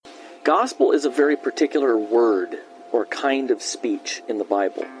gospel is a very particular word or kind of speech in the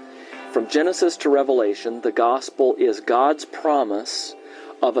Bible. From Genesis to Revelation, the gospel is God's promise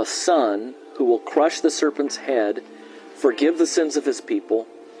of a son who will crush the serpent's head, forgive the sins of his people,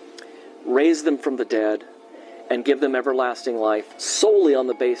 raise them from the dead, and give them everlasting life solely on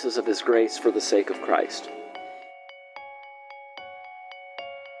the basis of his grace for the sake of Christ.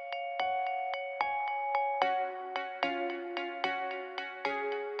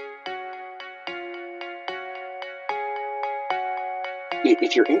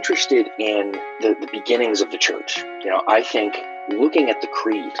 If you're interested in the beginnings of the church, I think looking at the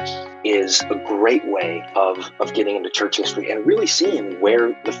creed is a great way of getting into church history and really seeing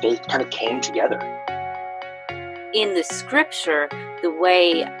where the faith kind of came together. In the scripture, the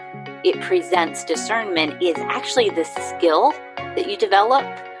way it presents discernment is actually the skill that you develop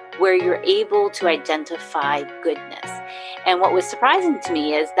where you're able to identify goodness. And what was surprising to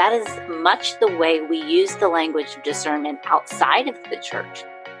me is that is much the way we use the language of discernment outside of the church.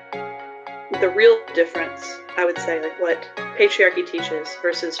 The real difference, I would say, like what patriarchy teaches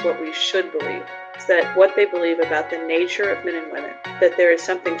versus what we should believe, is that what they believe about the nature of men and women, that there is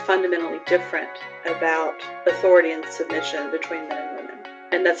something fundamentally different about authority and submission between men and women.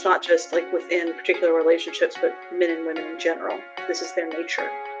 And that's not just like within particular relationships, but men and women in general. This is their nature.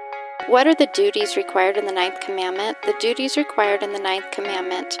 What are the duties required in the Ninth Commandment? The duties required in the Ninth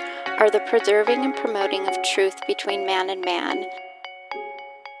Commandment are the preserving and promoting of truth between man and man.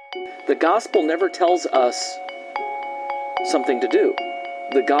 The gospel never tells us something to do.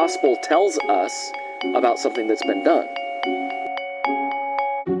 The gospel tells us about something that's been done.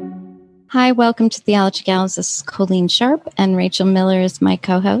 Hi, welcome to Theology Gals. This is Colleen Sharp, and Rachel Miller is my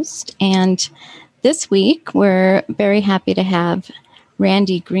co-host. And this week, we're very happy to have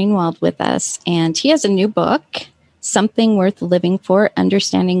Randy Greenwald with us, and he has a new book, Something Worth Living For,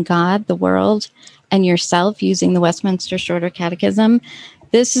 Understanding God, the World, and Yourself Using the Westminster Shorter Catechism.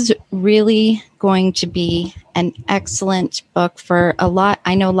 This is really going to be an excellent book for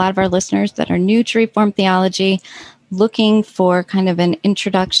I know a lot of our listeners that are new to Reformed theology, looking for kind of an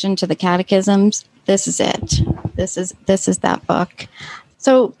introduction to the catechisms. This is it. This is that book.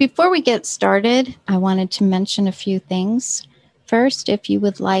 So before we get started, I wanted to mention a few things. First, if you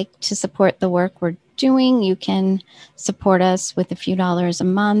would like to support the work we're doing, you can support us with a few dollars a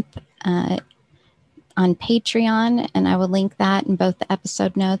month on Patreon, and I will link that in both the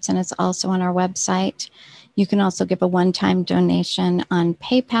episode notes, and it's also on our website. You can also give a one-time donation on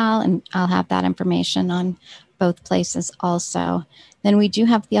PayPal, and I'll have that information on both places also. Then we do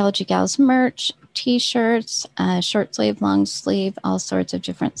have Theology Gals merch, t-shirts, short sleeve, long sleeve, all sorts of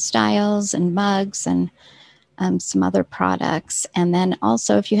different styles and mugs and some other products. And then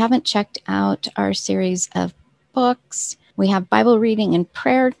also, if you haven't checked out our series of books, we have Bible reading and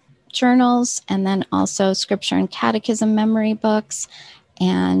prayer journals, and then also scripture and catechism memory books,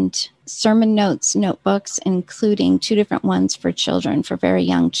 and sermon notes notebooks, including 2 different ones for children, for very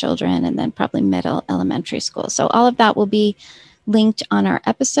young children, and then probably middle elementary school. So all of that will be linked on our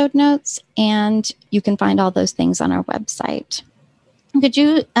episode notes, and you can find all those things on our website. Could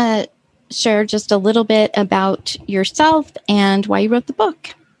you share just a little bit about yourself and why you wrote the book?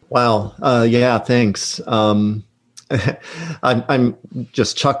 Wow. Yeah, thanks. I'm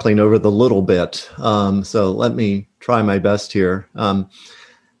just chuckling over the little bit. So let me try my best here. No,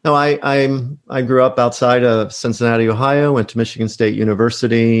 I grew up outside of Cincinnati, Ohio, went to Michigan State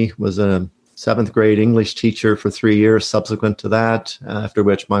University, was a 7th grade English teacher for 3 years subsequent to that, after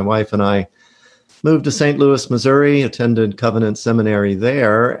which my wife and I moved to St. Louis, Missouri, attended Covenant Seminary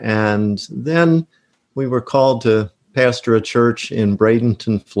there, and then we were called to pastor a church in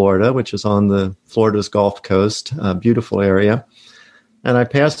Bradenton, Florida, which is on the Florida's Gulf Coast, a beautiful area. And I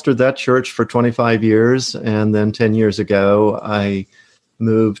pastored that church for 25 years, and then 10 years ago, I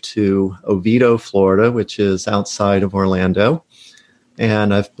moved to Oviedo, Florida, which is outside of Orlando,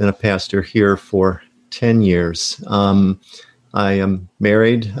 and I've been a pastor here for 10 years. I am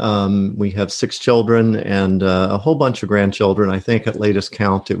married. We have 6 children and a whole bunch of grandchildren. I think at latest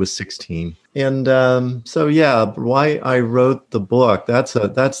count, it was 16. And so, yeah, why I wrote the book, that's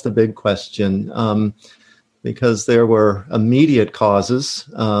the big question, because there were immediate causes,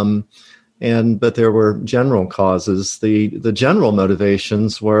 but there were general causes. The general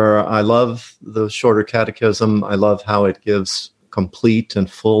motivations were I love the Shorter Catechism. I love how it gives complete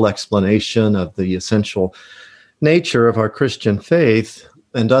and full explanation of the essential nature of our Christian faith,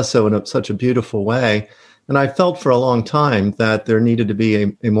 and does so in such a beautiful way. And I felt for a long time that there needed to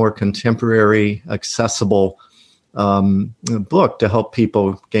be a more contemporary, accessible book to help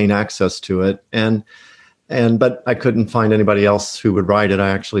people gain access to it. And But I couldn't find anybody else who would write it. I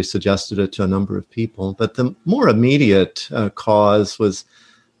actually suggested it to a number of people. But the more immediate cause was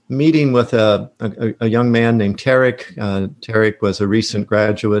meeting with a young man named Tarek. Tarek was a recent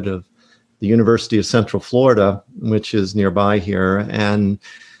graduate of the University of Central Florida, which is nearby here.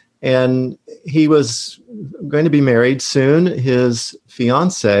 And he was going to be married soon. His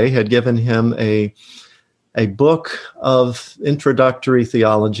fiance had given him a book of introductory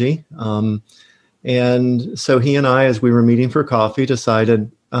theology. And so he and I, as we were meeting for coffee,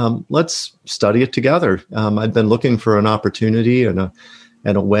 decided, let's study it together. I'd been looking for an opportunity and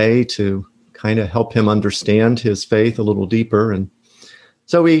a way to kind of help him understand his faith a little deeper. And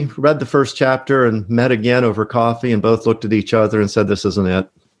so we read the first chapter and met again over coffee and both looked at each other and said, this isn't it.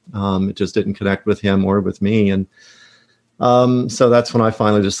 It just didn't connect with him or with me. And so that's when I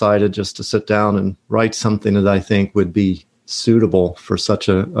finally decided just to sit down and write something that I think would be suitable for such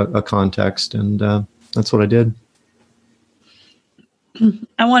a context. And that's what I did.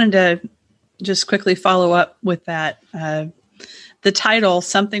 I wanted to just quickly follow up with that. The title,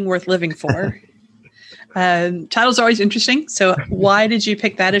 Something Worth Living For. Titles are always interesting. So why did you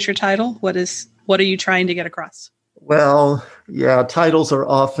pick that as your title? What are you trying to get across? Well, yeah, titles are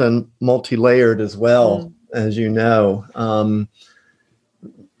often multi-layered as well, as you know.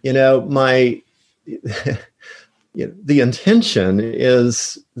 The intention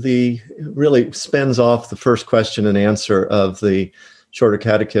is really spins off the first question and answer of the Shorter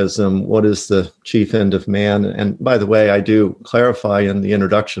Catechism. What is the chief end of man? And by the way, I do clarify in the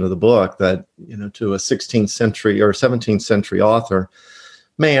introduction of the book that, to a 16th century or 17th century author,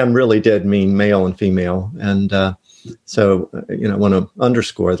 man really did mean male and female. And so I want to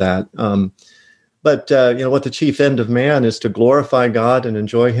underscore that. But what the chief end of man is to glorify God and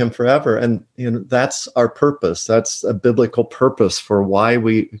enjoy him forever. And that's our purpose. That's a biblical purpose for why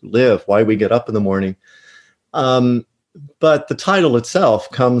we live, why we get up in the morning. But the title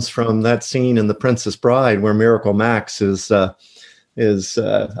itself comes from that scene in The Princess Bride where Miracle Max is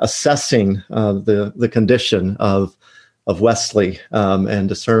assessing the condition of Wesley and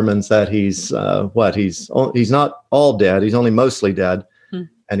determines that he's not all dead. He's only mostly dead.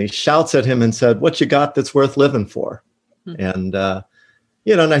 And he shouts at him and said, what you got that's worth living for? And,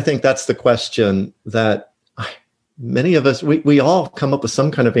 and I think that's the question that many of us, we all come up with some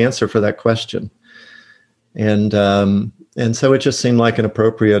kind of answer for that question. And so it just seemed like an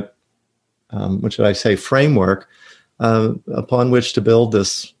appropriate, framework upon which to build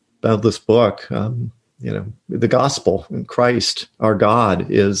this book. The gospel in Christ, our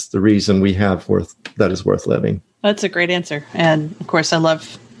God, is the reason we have that is worth living. That's a great answer. And of course, I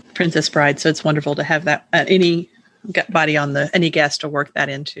love Princess Bride. So it's wonderful to have that any guest to work that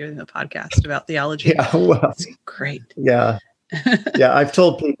into the podcast about theology. Yeah, well, it's great. Yeah. Yeah. I've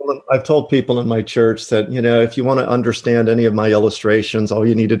told people in my church that, if you want to understand any of my illustrations, all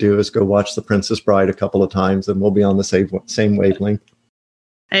you need to do is go watch The Princess Bride a couple of times and we'll be on the same wavelength.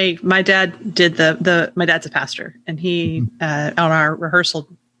 Hey, my dad did my dad's a pastor, and he, on our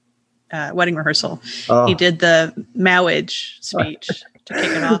wedding rehearsal, he did the marriage speech to kick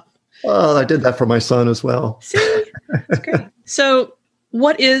it off. Oh, I did that for my son as well. See, that's great. So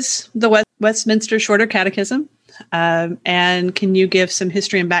what is the Westminster Shorter Catechism? And can you give some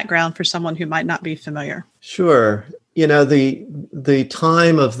history and background for someone who might not be familiar? Sure. The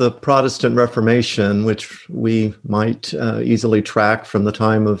time of the Protestant Reformation, which we might easily track from the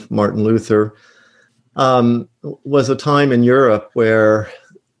time of Martin Luther, was a time in Europe where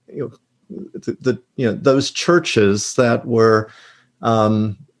those churches that were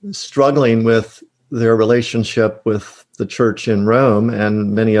struggling with their relationship with the church in Rome,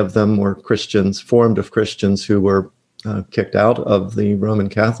 and many of them were Christians, formed of Christians who were kicked out of the Roman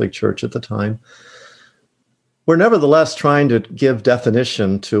Catholic Church at the time, were nevertheless trying to give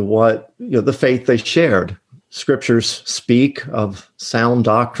definition to what the faith they shared. Scriptures speak of sound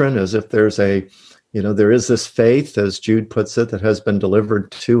doctrine as if there's there is this faith, as Jude puts it, that has been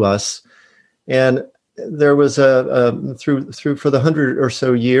delivered to us. And there was through for the 100 or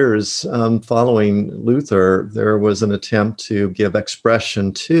so years following Luther, there was an attempt to give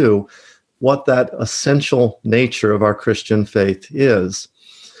expression to what that essential nature of our Christian faith is.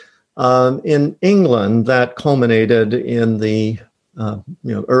 In England, that culminated in the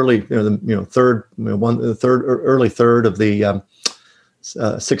early third of the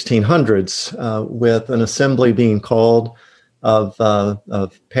 1600s with an assembly being called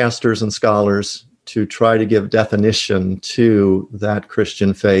of pastors and scholars to try to give definition to that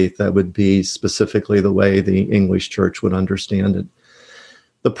Christian faith that would be specifically the way the English church would understand it.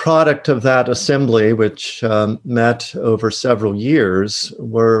 the product of that assembly, which met over several years,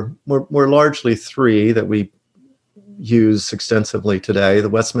 were largely three that we use extensively today: the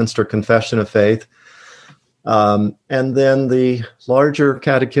Westminster Confession of Faith, and then the larger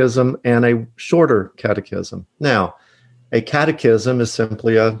catechism and a shorter catechism. Now, a catechism is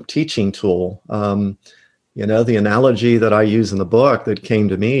simply a teaching tool. The analogy that I use in the book that came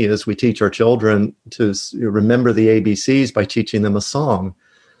to me is we teach our children to remember the ABCs by teaching them a song.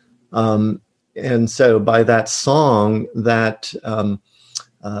 And so by that song, that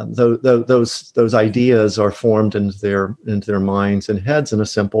those ideas are formed into their minds and heads in a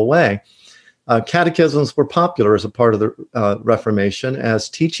simple way. Catechisms were popular as a part of the Reformation as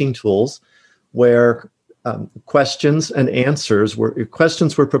teaching tools, where questions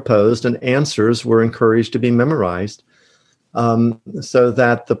were proposed and answers were encouraged to be memorized, so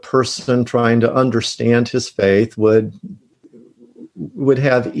that the person trying to understand his faith would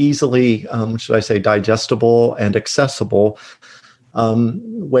have easily, digestible and accessible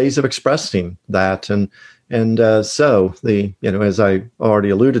ways of expressing that. So as I already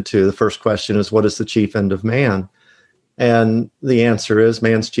alluded to, the first question is, what is the chief end of man? And the answer is,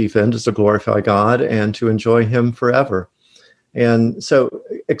 man's chief end is to glorify God and to enjoy him forever. And so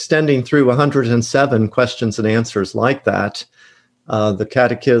extending through 107 questions and answers like that, the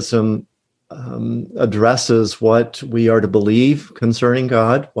Catechism addresses what we are to believe concerning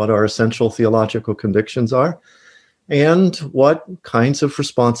God, what our essential theological convictions are, and what kinds of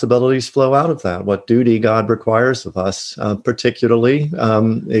responsibilities flow out of that, what duty God requires of us. Particularly,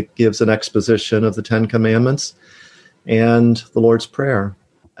 it gives an exposition of the Ten Commandments and the Lord's Prayer,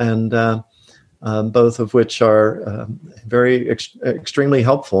 and both of which are extremely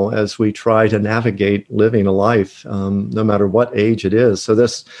helpful as we try to navigate living a life, no matter what age it is. So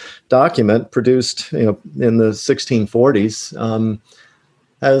this document, produced in the 1640s,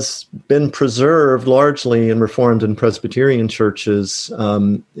 has been preserved largely in Reformed and Presbyterian churches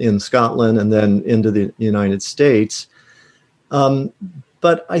in Scotland and then into the United States.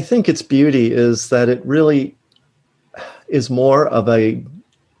 But I think its beauty is that it really is more of a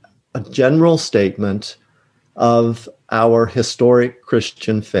general statement of our historic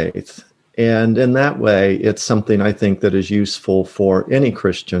Christian faith. And in that way, it's something I think that is useful for any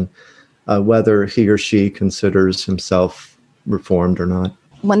Christian, whether he or she considers himself Reformed or not.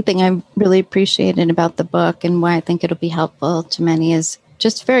 One thing I really appreciated about the book and why I think it'll be helpful to many is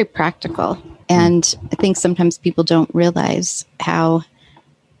just very practical. And I think sometimes people don't realize how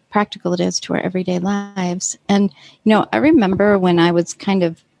practical it is to our everyday lives. And, I remember when I was kind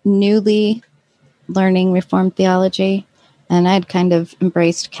of newly learning Reformed theology, and I'd kind of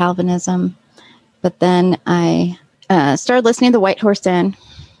embraced Calvinism, but then I started listening to the White Horse Inn,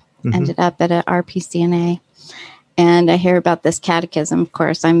 ended up at a RPCNA, and I hear about this catechism. Of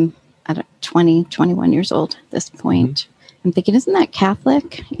course, I'm 21 years old at this point. I'm thinking, isn't that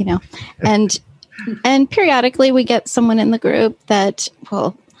Catholic? And periodically we get someone in the group that,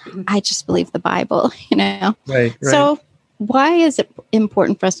 I just believe the Bible, Right. So why is it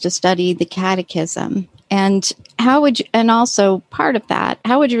important for us to study the catechism? And also part of that,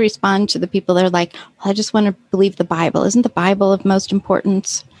 how would you respond to the people that are like, I just want to believe the Bible. Isn't the Bible of most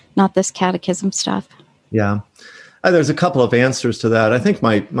importance, not this catechism stuff? Yeah. There's a couple of answers to that. I think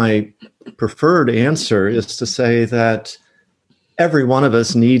my preferred answer is to say that every one of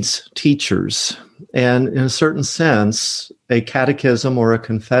us needs teachers. And in a certain sense, a catechism or a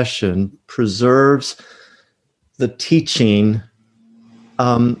confession preserves the teaching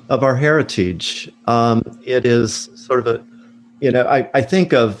of our heritage. It is sort of I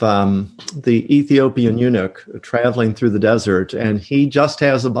think of the Ethiopian eunuch traveling through the desert, and he just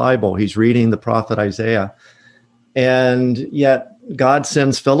has a Bible. He's reading the prophet Isaiah. And yet God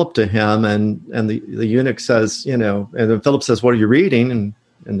sends Philip to him, and the eunuch says, and then Philip says, "What are you reading?"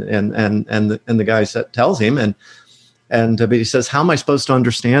 And the guy tells him, but he says, "How am I supposed to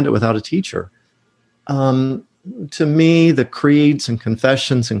understand it without a teacher?" To me, the creeds and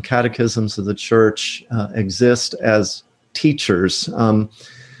confessions and catechisms of the church exist as teachers.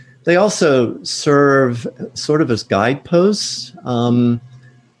 They also serve sort of as guideposts.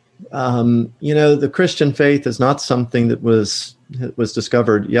 The Christian faith is not something that was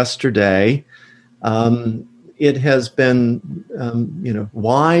discovered yesterday. It has been,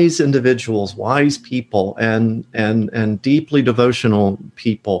 wise individuals, wise people, and deeply devotional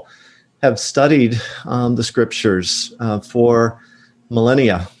people have studied the scriptures for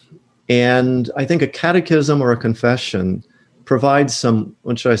millennia. And I think a catechism or a confession provides some,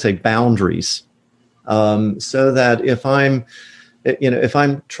 boundaries, so that if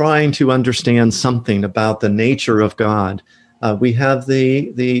I'm trying to understand something about the nature of God, We have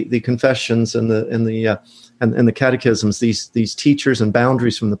the confessions and the catechisms. These teachers and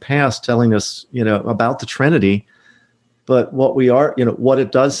boundaries from the past telling us, about the Trinity. But what we are, what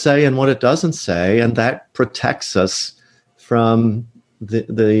it does say and what it doesn't say, and that protects us from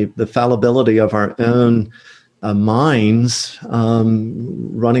the fallibility of our own minds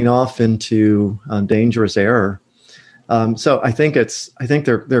running off into dangerous error. So I think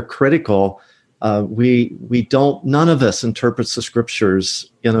they're critical. None of us interprets the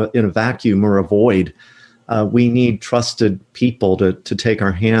scriptures in a vacuum or a void. We need trusted people to take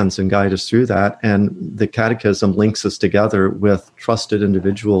our hands and guide us through that. And the Catechism links us together with trusted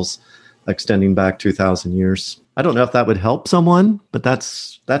individuals extending back 2,000 years. I don't know if that would help someone, but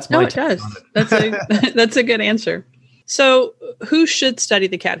that's my it does. That's a good answer. So who should study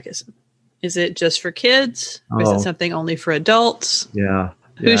the Catechism? Is it just for kids? Or is it something only for adults? Yeah.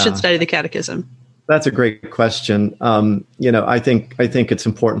 Who should study the Catechism? That's a great question. I think it's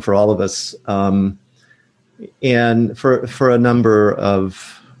important for all of us. And for a number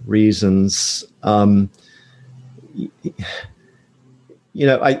of reasons, I've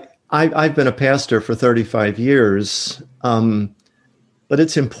been a pastor for 35 years, but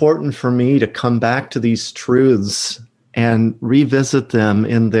it's important for me to come back to these truths and revisit them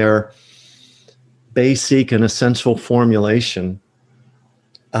in their basic and essential formulation,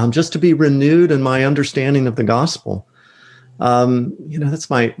 just to be renewed in my understanding of the gospel.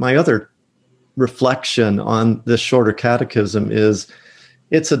 That's my other reflection on this shorter catechism is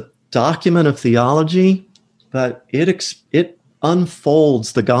it's a document of theology, but it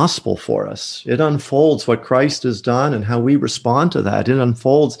unfolds the gospel for us. It unfolds what Christ has done and how we respond to that. It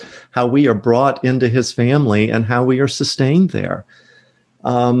unfolds how we are brought into his family and how we are sustained there.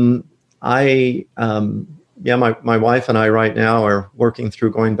 My wife and I right now are working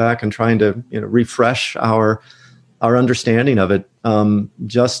through going back and trying to refresh our understanding of it,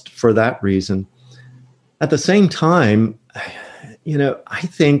 just for that reason. At the same time, I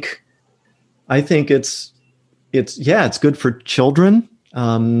think it's good for children.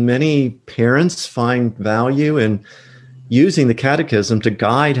 Many parents find value in using the Catechism to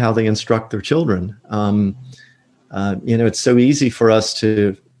guide how they instruct their children. It's so easy for us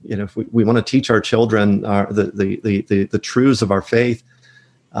to, if we want to teach our children the truths of our faith.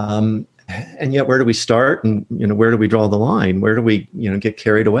 And yet, where do we start, and where do we draw the line? Where do we get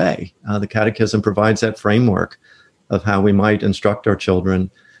carried away? The Catechism provides that framework of how we might instruct our children,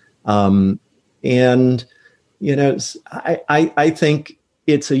 I think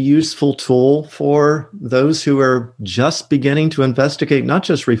it's a useful tool for those who are just beginning to investigate not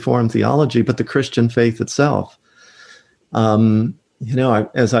just Reformed theology but the Christian faith itself.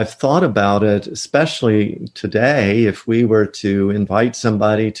 As I've thought about it, especially today, if we were to invite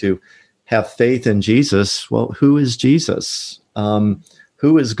somebody to have faith in Jesus, well, who is Jesus?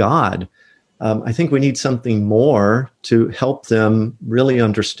 Who is God? I think we need something more to help them really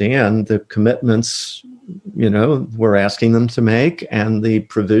understand the commitments, we're asking them to make, and the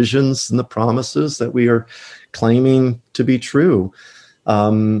provisions and the promises that we are claiming to be true.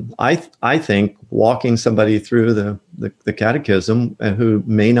 I think walking somebody through the Catechism who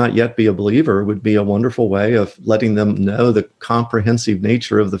may not yet be a believer would be a wonderful way of letting them know the comprehensive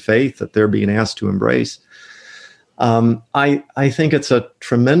nature of the faith that they're being asked to embrace. I think it's a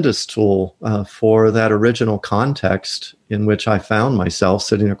tremendous tool for that original context in which I found myself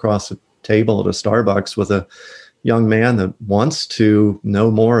sitting across a table at a Starbucks with a young man that wants to know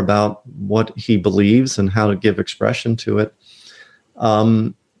more about what he believes and how to give expression to it.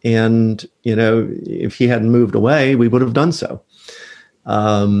 If he hadn't moved away, we would have done so.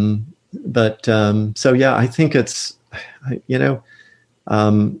 I think it's,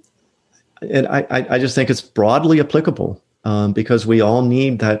 and I just think it's broadly applicable, because we all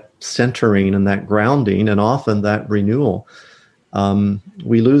need that centering and that grounding and often that renewal.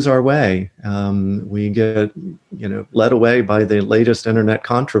 We lose our way. We get, led away by the latest internet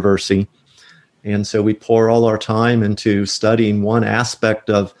controversy. And so we pour all our time into studying one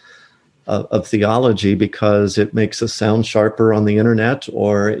aspect of theology because it makes us sound sharper on the internet,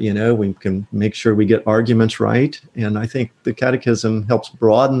 or, we can make sure we get arguments right. And I think the Catechism helps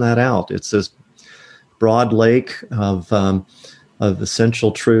broaden that out. It's this broad lake of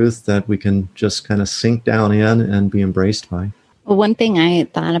essential truth that we can just kind of sink down in and be embraced by. Well, one thing I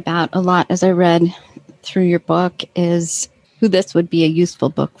thought about a lot as I read through your book is who this would be a useful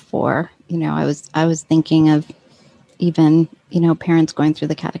book for. I was thinking of even, parents going through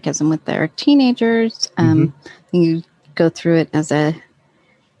the Catechism with their teenagers. You go through it as a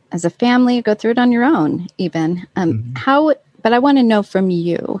family, you go through it on your own even. But I want to know from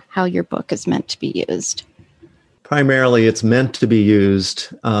you how your book is meant to be used. primarily it's meant to be used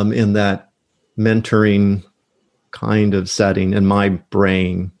in that mentoring kind of setting in my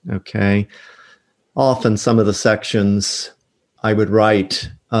brain, okay? Often some of the sections I would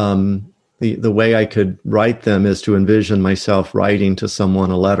write, the way I could write them is to envision myself writing to someone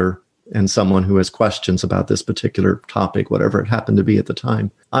a letter, and someone who has questions about this particular topic, whatever it happened to be at the time.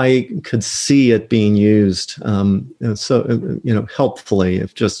 I could see it being used helpfully,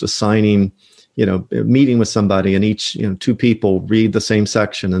 if just assigning, meeting with somebody and each, two people read the same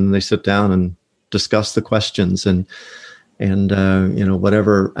section and they sit down and discuss the questions and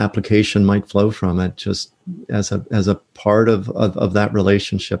whatever application might flow from it, just as a part of that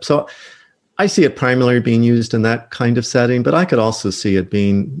relationship. So I see it primarily being used in that kind of setting, but I could also see it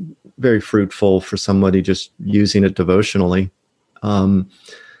being very fruitful for somebody just using it devotionally.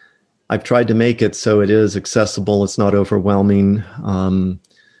 I've tried to make it so it is accessible. It's not overwhelming.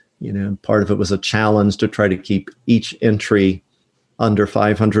 Part of it was a challenge to try to keep each entry under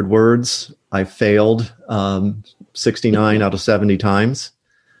 500 words. I failed 69 out of 70 times.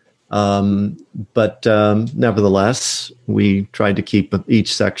 But nevertheless, we tried to keep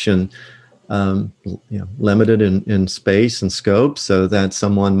each section limited in space and scope, so that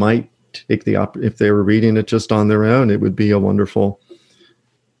someone might take if they were reading it just on their own, it would be a wonderful,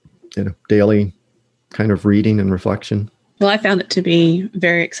 daily kind of reading and reflection. Well, I found it to be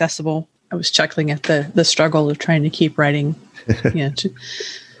very accessible. I was chuckling at the struggle of trying to keep writing,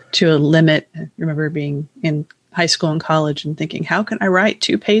 to a limit. I remember being in high school and college and thinking, how can I write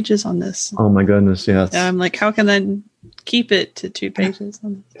 2 pages on this? Oh my goodness, yes. I'm like, how can I keep it to 2 pages?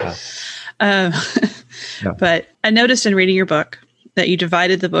 Yeah. But I noticed in reading your book that you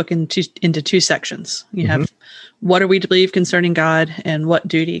divided the book into 2 sections. You have what are we to believe concerning God and what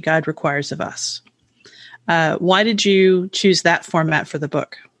duty God requires of us. Why did you choose that format for the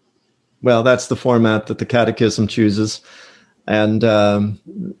book? Well, that's the format that the Catechism chooses. And the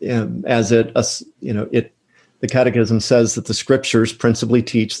Catechism says that the Scriptures principally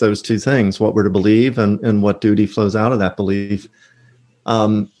teach those 2 things, what we're to believe and what duty flows out of that belief.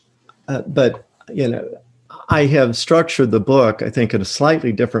 But I have structured the book, I think, in a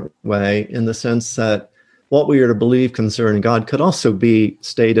slightly different way, in the sense that what we are to believe concerning God could also be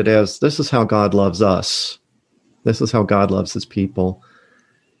stated as, this is how God loves us. This is how God loves his people.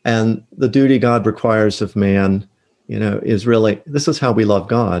 And the duty God requires of man, is really, this is how we love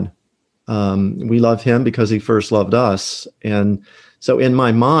God. We love him because he first loved us. And so in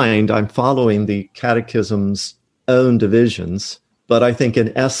my mind, I'm following the Catechism's own divisions. But I think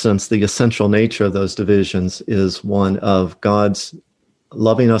in essence, the essential nature of those divisions is one of God's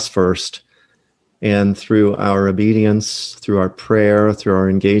loving us first, and through our obedience, through our prayer, through our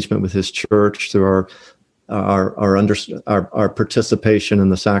engagement with his church, through our participation in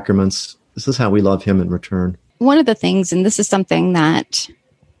the sacraments, this is how we love him in return. One of the things, and this is something that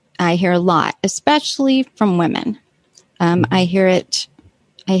I hear a lot, especially from women. I hear it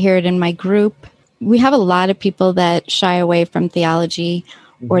in my group. We have a lot of people that shy away from theology,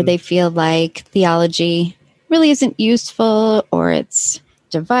 or they feel like theology really isn't useful, or it's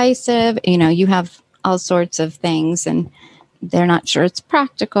divisive. You have all sorts of things, and they're not sure it's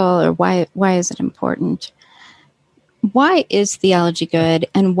practical, or why is it important? Why is theology good,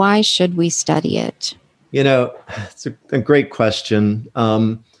 and why should we study it? It's a great question,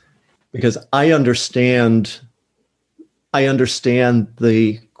 because I understand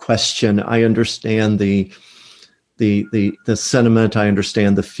the question. I understand the sentiment. I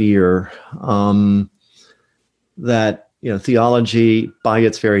understand the fear that theology by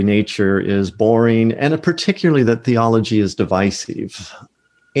its very nature is boring, and particularly that theology is divisive.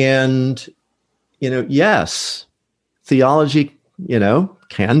 And yes, theology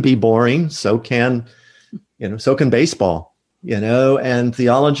can be boring. So can baseball. And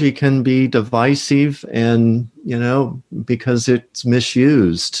theology can be divisive, and, because it's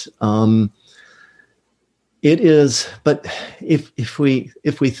misused. It is, but if we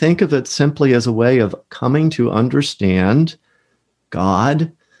think of it simply as a way of coming to understand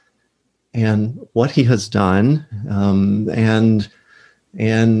God and what he has done,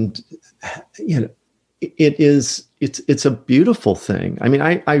 it's a beautiful thing. I mean,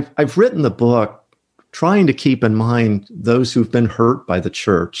 I've written the book trying to keep in mind those who've been hurt by the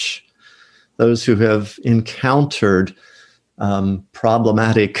church, those who have encountered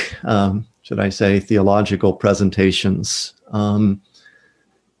problematic, should I say, theological presentations. I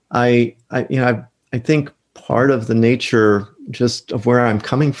think part of the nature just of where I'm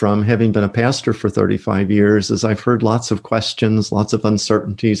coming from, having been a pastor for 35 years, is I've heard lots of questions, lots of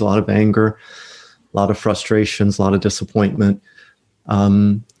uncertainties, a lot of anger, a lot of frustrations, a lot of disappointment.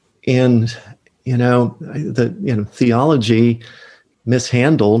 And theology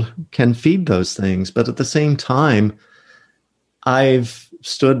mishandled can feed those things. But at the same time, I've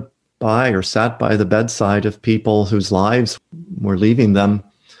stood by or sat by the bedside of people whose lives were leaving them,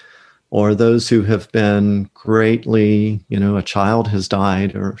 or those who have been greatly, a child has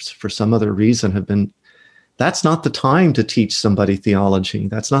died or for some other reason that's not the time to teach somebody theology.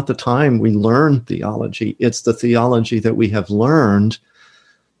 That's not the time we learn theology. It's the theology that we have learned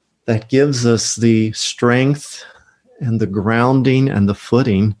that gives us the strength and the grounding and the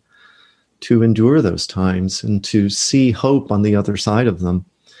footing to endure those times and to see hope on the other side of them.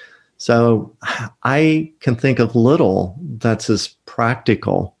 So I can think of little that's as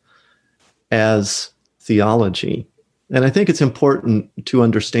practical as theology. And I think it's important to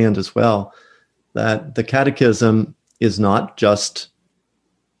understand as well that the catechism is not just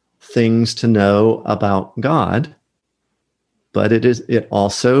things to know about God, but it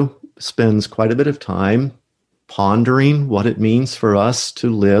also spends quite a bit of time pondering what it means for us to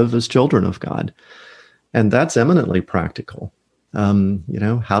live as children of God. And that's eminently practical.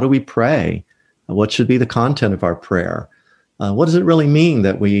 How do we pray? What should be the content of our prayer? What does it really mean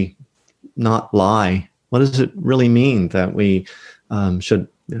that we not lie? What does it really mean that we should,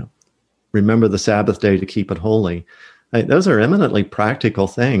 remember the Sabbath day to keep it holy? Those are eminently practical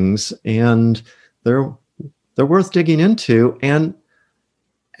things, and they're worth digging into, and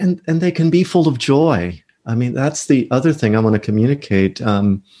they can be full of joy. I mean, that's the other thing I want to communicate.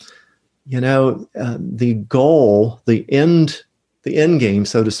 The goal, the end game,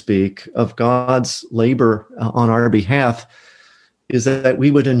 so to speak, of God's labor on our behalf is that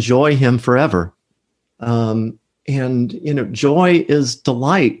we would enjoy him forever. Joy is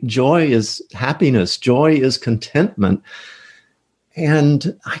delight. Joy is happiness. Joy is contentment.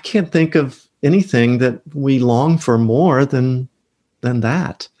 And I can't think of anything that we long for more than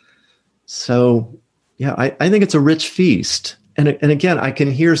that. So, yeah, I think it's a rich feast. And again, I can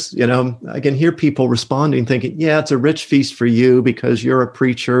hear people responding, thinking, yeah, it's a rich feast for you because you're a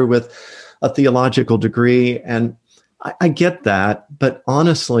preacher with a theological degree. And I get that. But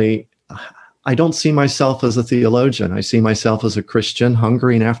honestly, I don't see myself as a theologian. I see myself as a Christian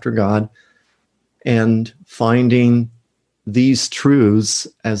hungering after God and finding these truths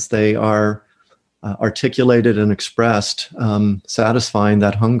as they are articulated and expressed, satisfying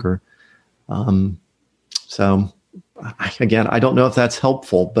that hunger. So again, I don't know if that's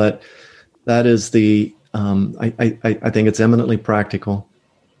helpful, but that is I think it's eminently practical.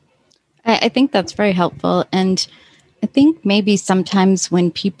 I think that's very helpful. And I think maybe sometimes when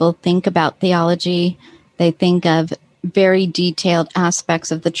people think about theology, they think of very detailed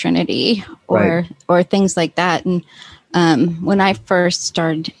aspects of the Trinity or things like that. And when I first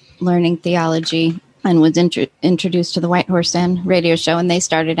started learning theology and was introduced to the White Horse Inn radio show, and they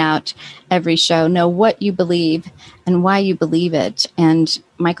started out every show, know what you believe and why you believe it. And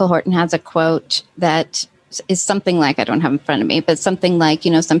Michael Horton has a quote that is something like, I don't have in front of me, but something like,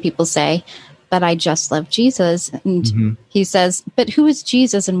 some people say, but I just love Jesus. And he says, but who is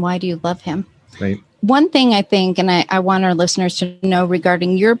Jesus and why do you love him? Right. One thing I think, and I want our listeners to know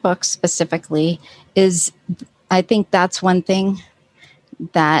regarding your book specifically, is I think that's one thing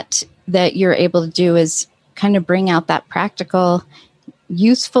that you're able to do is kind of bring out that practical,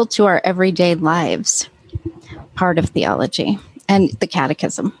 useful to our everyday lives part of theology and the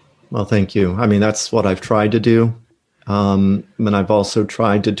catechism. Well, thank you. I mean, that's what I've tried to do. And I've also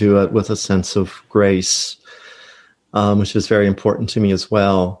tried to do it with a sense of grace, which is very important to me as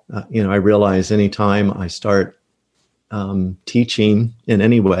well. I realize anytime I start teaching in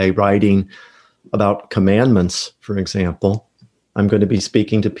any way, writing about commandments, for example, I'm going to be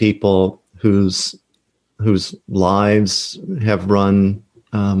speaking to people whose lives have run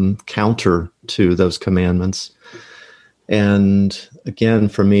counter to those commandments. And again,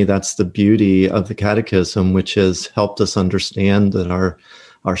 for me, that's the beauty of the Catechism, which has helped us understand that our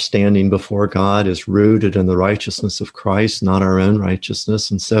standing before God is rooted in the righteousness of Christ, not our own righteousness.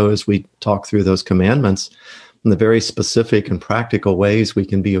 And so as we talk through those commandments, in the very specific and practical ways we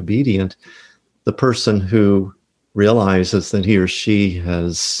can be obedient, the person who realizes that he or she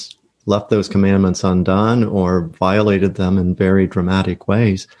has left those commandments undone or violated them in very dramatic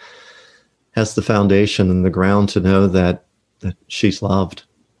ways has the foundation and the ground to know that she's loved,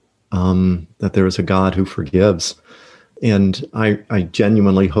 that there is a God who forgives. And I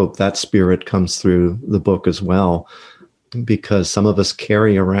genuinely hope that spirit comes through the book as well, because some of us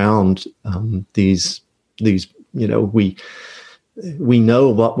carry around these we know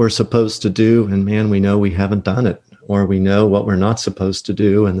what we're supposed to do, and man, we know we haven't done it, or we know what we're not supposed to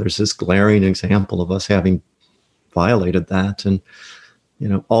do, and there's this glaring example of us having violated that. And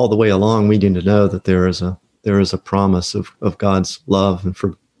all the way along, we need to know that there is a promise of God's love and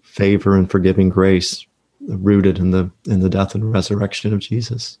for favor and forgiving grace rooted in the death and resurrection of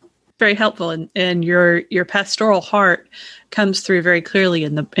Jesus. Very helpful, and your pastoral heart comes through very clearly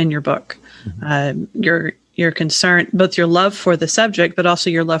in your book. Your concern, both your love for the subject, but also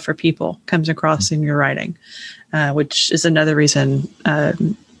your love for people, comes across in your writing, which is another reason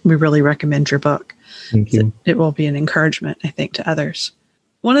we really recommend your book. Thank you. It will be an encouragement, I think, to others.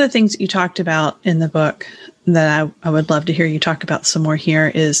 One of the things that you talked about in the book that I would love to hear you talk about some more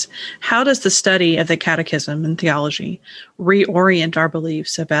here is, how does the study of the catechism and theology reorient our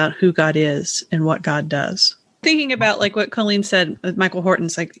beliefs about who God is and what God does? Thinking about like what Colleen said with Michael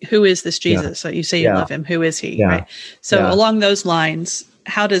Horton's, like, who is this Jesus? Yeah. So you say you love him. Who is he? Yeah. Right. So along those lines,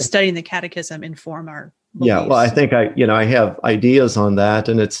 how does studying the catechism inform our beliefs? Yeah. Well, I think I have ideas on that,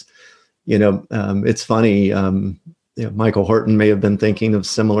 and it's, it's funny. Michael Horton may have been thinking of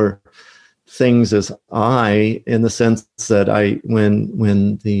similar things as I, in the sense that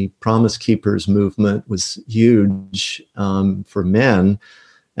when the Promise Keepers movement was huge for men,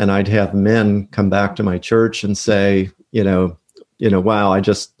 and I'd have men come back to my church and say, wow, I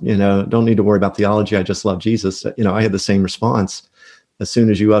just, don't need to worry about theology. I just love Jesus. I had the same response. As soon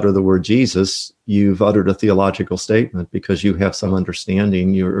as you utter the word Jesus, you've uttered a theological statement, because you have some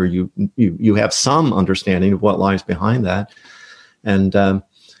understanding, you have some understanding of what lies behind that. And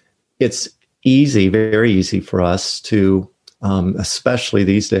it's easy, very easy for us to, especially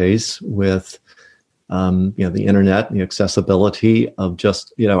these days with the internet and the accessibility of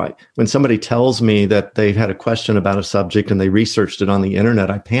just, when somebody tells me that they've had a question about a subject and they researched it on the internet,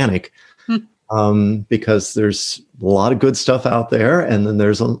 I panic. Because there's a lot of good stuff out there, and then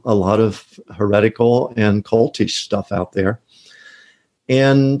there's a lot of heretical and cultish stuff out there.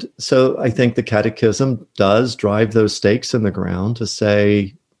 And so I think the catechism does drive those stakes in the ground to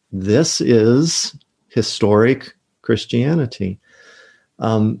say, this is historic Christianity.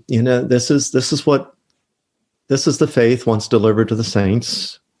 This is the faith once delivered to the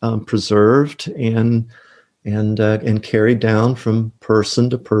saints, preserved and carried down from person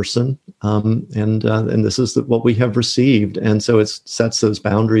to person, and this is what we have received, and so it sets those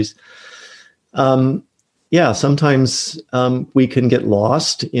boundaries. Sometimes we can get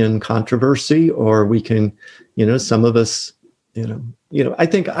lost in controversy, or we can, some of us, I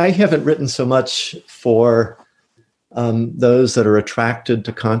think I haven't written so much for those that are attracted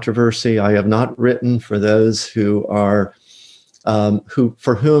to controversy. I have not written for those who are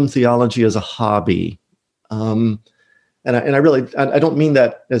for whom theology is a hobby. And I don't mean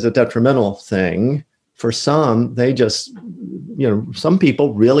that as a detrimental thing. For some, they just, some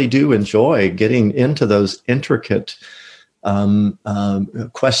people really do enjoy getting into those intricate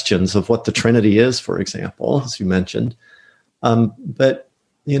questions of what the Trinity is, for example, as you mentioned. But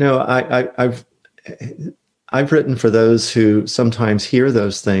I've written for those who sometimes hear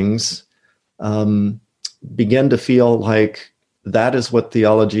those things, begin to feel like that is what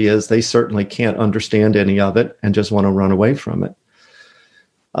theology is. They certainly can't understand any of it and just want to run away from it.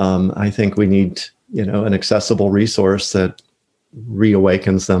 I think we need, an accessible resource that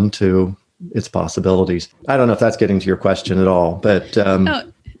reawakens them to its possibilities. I don't know if that's getting to your question at all, but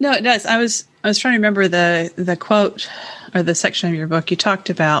no, it does. I was trying to remember the quote or the section of your book. You talked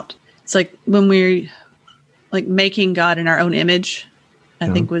about, it's like when we're like making God in our own image, I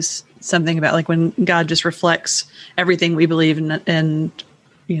think was something about like when God just reflects everything we believe in, and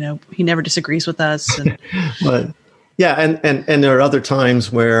he never disagrees with us. And but and there are other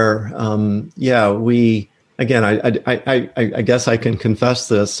times where we, again, I guess I can confess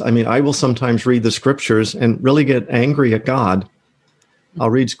this. I mean, I will sometimes read the scriptures and really get angry at God. I'll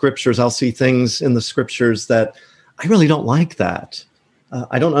read scriptures, I'll see things in the scriptures that I really don't like that.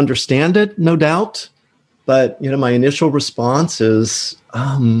 I don't understand it, no doubt. But, my initial response is,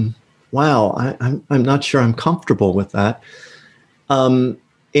 wow, I'm not sure I'm comfortable with that. And,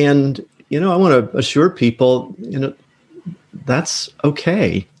 I want to assure people, that's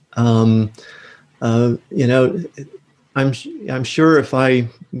okay. I'm sure if I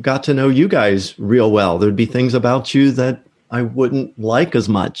got to know you guys real well, there'd be things about you that I wouldn't like as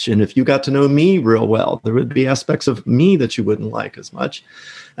much. And if you got to know me real well, there would be aspects of me that you wouldn't like as much.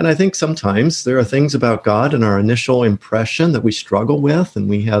 And I think sometimes there are things about God in our initial impression that we struggle with and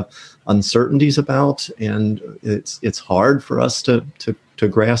we have uncertainties about, and it's hard for us to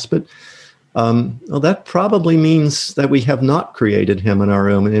grasp it. Well, that probably means that we have not created him in our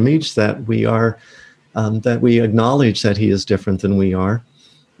own image, that we are, that we acknowledge that he is different than we are.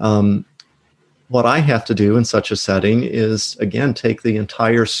 what I have to do in such a setting is, again, take the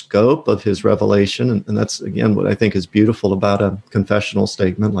entire scope of his revelation. And that's, again, what I think is beautiful about a confessional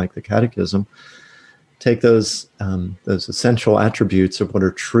statement like the Catechism. Take those essential attributes of what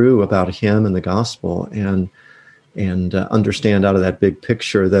are true about him and the gospel, and understand out of that big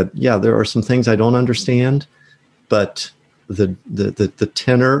picture that, yeah, there are some things I don't understand, but the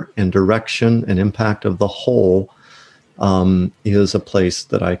tenor and direction and impact of the whole is a place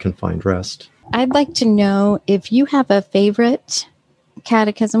that I can find rest. I'd like to know if you have a favorite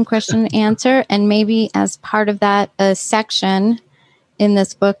catechism question and answer, and maybe as part of that, a section in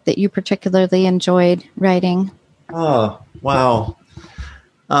this book that you particularly enjoyed writing. Oh, wow.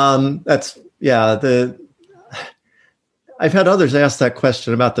 I've had others ask that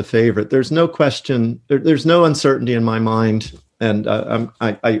question about the favorite. There's no question, there's no uncertainty in my mind. And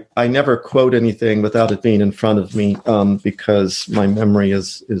I never quote anything without it being in front of me because my memory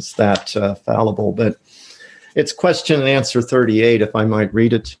is that fallible. But it's question and answer 38, if I might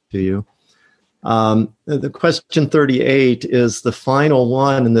read it to you. The question 38 is the final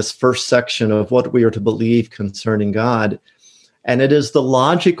one in this first section of what we are to believe concerning God. And it is the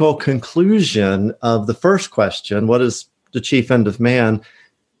logical conclusion of the first question: what is the chief end of man?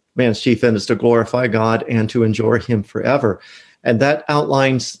 Man's chief end is to glorify God and to enjoy him forever. And that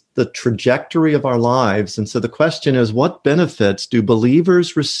outlines the trajectory of our lives. And so the question is, what benefits do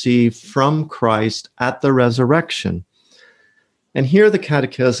believers receive from Christ at the resurrection? And here the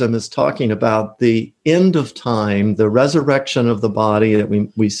Catechism is talking about the end of time, the resurrection of the body that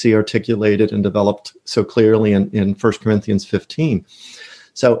we see articulated and developed so clearly in 1 Corinthians 15.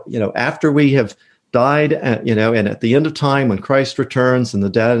 So, after we have died, and at the end of time, when Christ returns and the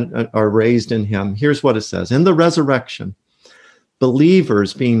dead are raised in him, here's what it says. In the resurrection,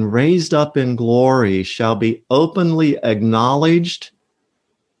 believers being raised up in glory shall be openly acknowledged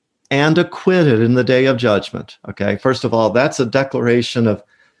and acquitted in the day of judgment. Okay, first of all, that's a declaration of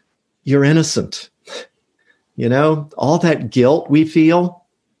you're innocent. All that guilt we feel,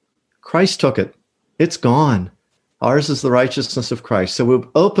 Christ took it. It's gone. Ours is the righteousness of Christ. So we're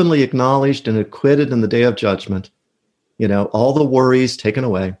openly acknowledged and acquitted in the day of judgment. All the worries taken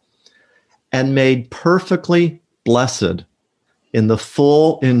away and made perfectly blessed in the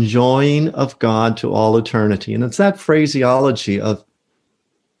full enjoying of God to all eternity. And it's that phraseology of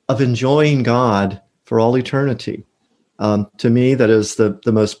enjoying God for all eternity. To me, that is the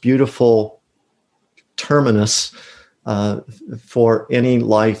most beautiful terminus for any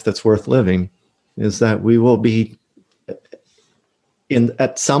life that's worth living, is that we will be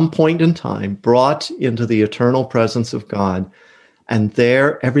at some point in time brought into the eternal presence of God. And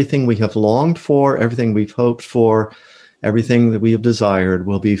there, everything we have longed for, everything we've hoped for, everything that we have desired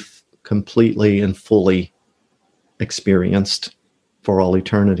will be completely and fully experienced for all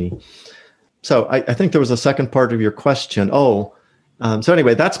eternity. So I think there was a second part of your question. So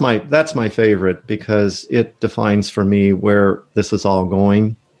anyway, that's my favorite because it defines for me where this is all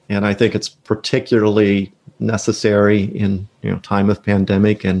going. And I think it's particularly necessary in time of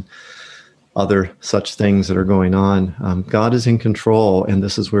pandemic and other such things that are going on. God is in control, and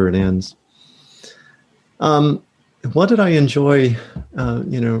this is where it ends. What did I enjoy,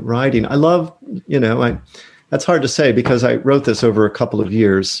 writing? I love, that's hard to say because I wrote this over a couple of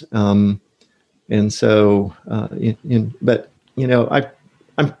years. And so, I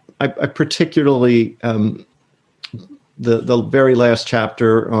particularly, the very last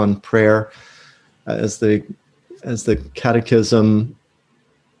chapter on prayer, as the Catechism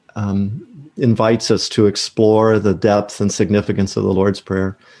invites us to explore the depth and significance of the Lord's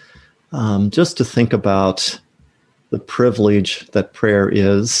Prayer, just to think about the privilege that prayer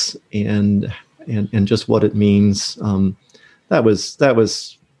is and just what it means. That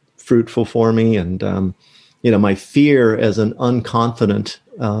was fruitful for me. And, my fear as an unconfident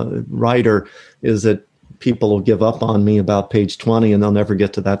writer is that people will give up on me about page 20 and they'll never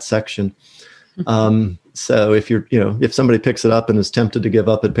get to that section. So if somebody picks it up and is tempted to give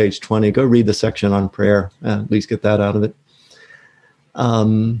up at page 20, go read the section on prayer, at least get that out of it.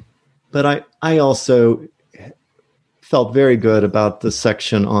 But I also felt very good about the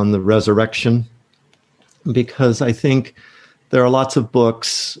section on the resurrection, because I think there are lots of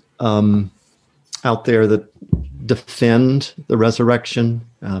books out there that defend the resurrection,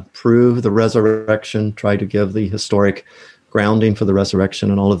 prove the resurrection, try to give the historic grounding for the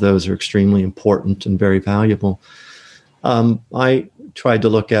resurrection, and all of those are extremely important and very valuable. I tried to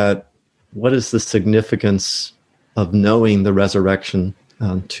look at what is the significance of knowing the resurrection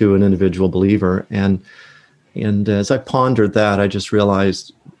to an individual believer, and as I pondered that, I just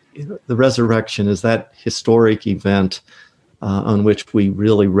realized the resurrection is that historic event on which we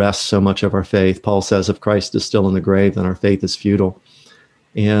really rest so much of our faith. Paul says, if Christ is still in the grave, then our faith is futile.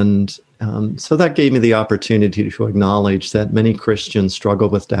 And so that gave me the opportunity to acknowledge that many Christians struggle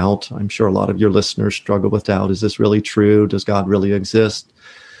with doubt. I'm sure a lot of your listeners struggle with doubt. Is this really true? Does God really exist?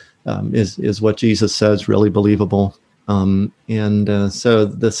 Is what Jesus says really believable? So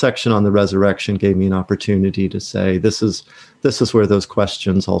the section on the resurrection gave me an opportunity to say, this is where those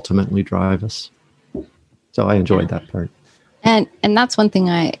questions ultimately drive us. So I enjoyed that part. And that's one thing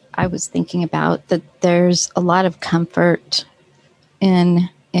I was thinking about, that there's a lot of comfort in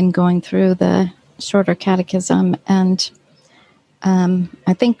going through the shorter catechism. And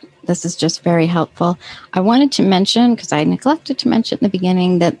I think this is just very helpful. I wanted to mention, because I neglected to mention in the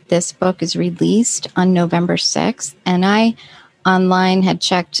beginning, that this book is released on November 6th. And I online had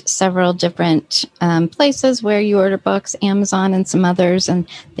checked several different places where you order books, Amazon and some others, and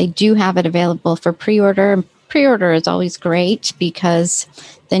they do have it available for pre-order. Pre-order is always great because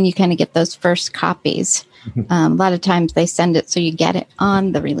then you kind of get those first copies. A lot of times they send it so you get it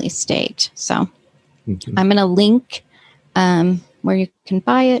on the release date. So I'm going to link where you can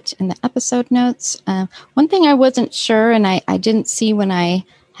buy it in the episode notes. One thing I wasn't sure, and I didn't see when I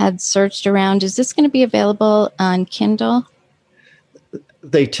had searched around, is this going to be available on Kindle?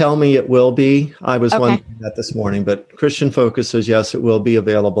 They tell me it will be. I was wondering that this morning, but Christian Focus says, yes, it will be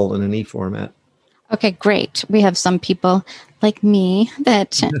available in an e-format. Okay, great. We have some people like me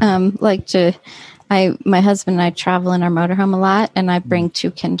that like to... my husband and I travel in our motorhome a lot, and I bring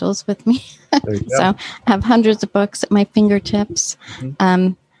 2 Kindles with me. So I have hundreds of books at my fingertips.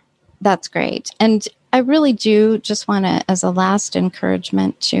 That's great. And I really do just want to, as a last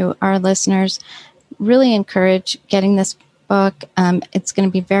encouragement to our listeners, really encourage getting this book. It's going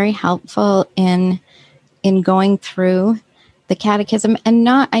to be very helpful in going through the catechism. And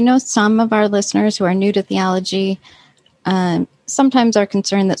I know some of our listeners who are new to theology sometimes are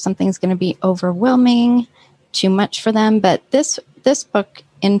concerned that something's going to be overwhelming, too much for them. But this book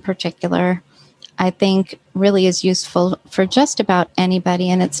in particular, I think, really is useful for just about anybody.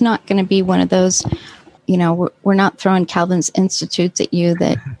 And it's not going to be one of those, we're not throwing Calvin's Institutes at you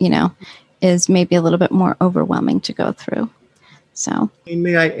that, is maybe a little bit more overwhelming to go through. So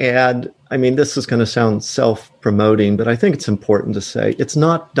may I add, this is going to sound self-promoting, but I think it's important to say it's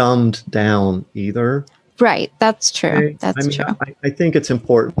not dumbed down either. Right. That's true. That's true. I think it's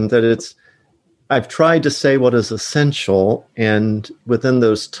important that I've tried to say what is essential, and within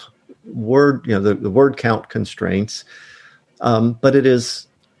those the word count constraints, but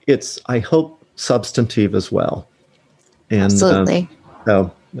it's, I hope, substantive as well. And absolutely.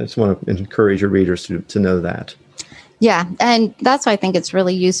 So I just want to encourage your readers to know that. Yeah. And that's why I think it's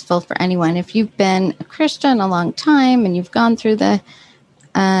really useful for anyone. If you've been a Christian a long time and you've gone through the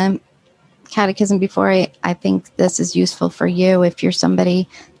catechism before, I think this is useful for you. If you're somebody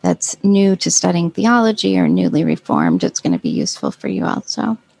that's new to studying theology or newly reformed, it's going to be useful for you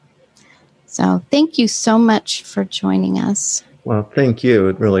also. So thank you so much for joining us. Well, thank you.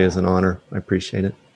 It really is an honor. I appreciate it.